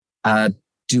Uh,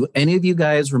 do any of you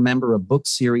guys remember a book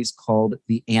series called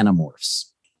The Animorphs?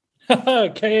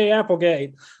 K.A.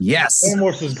 Applegate. Yes.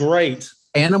 Animorphs is great.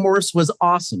 Animorphs was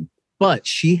awesome, but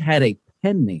she had a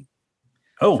pen name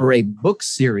for a book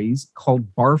series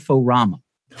called Barforama.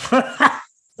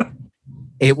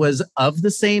 It was of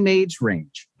the same age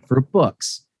range for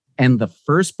books. And the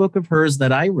first book of hers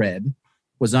that I read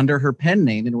was under her pen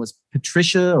name, and it was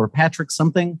Patricia or Patrick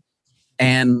something.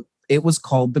 And it was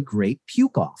called The Great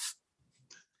Puke Off.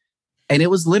 And it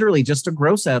was literally just a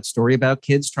gross out story about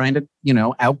kids trying to,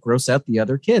 out gross out the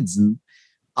other kids. And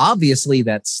obviously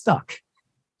that stuck.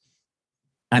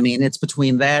 I mean, it's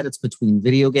between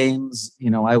video games.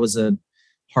 I was a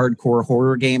hardcore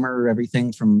horror gamer,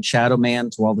 everything from Shadow Man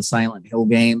to all the Silent Hill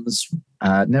games.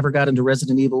 Never got into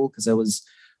Resident Evil because I was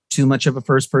too much of a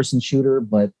first-person shooter,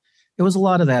 but it was a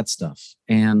lot of that stuff.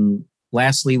 And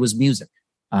lastly was music.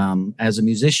 As a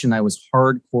musician, I was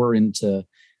hardcore into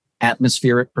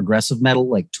atmospheric progressive metal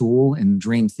like Tool and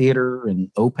Dream Theater and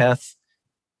Opeth.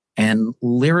 And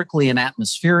lyrically and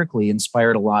atmospherically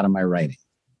inspired a lot of my writing.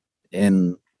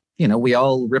 And, we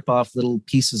all rip off little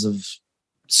pieces of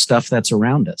stuff that's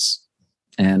around us.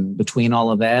 And between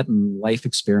all of that and life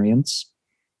experience,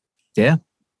 yeah,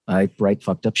 I write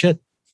fucked up shit.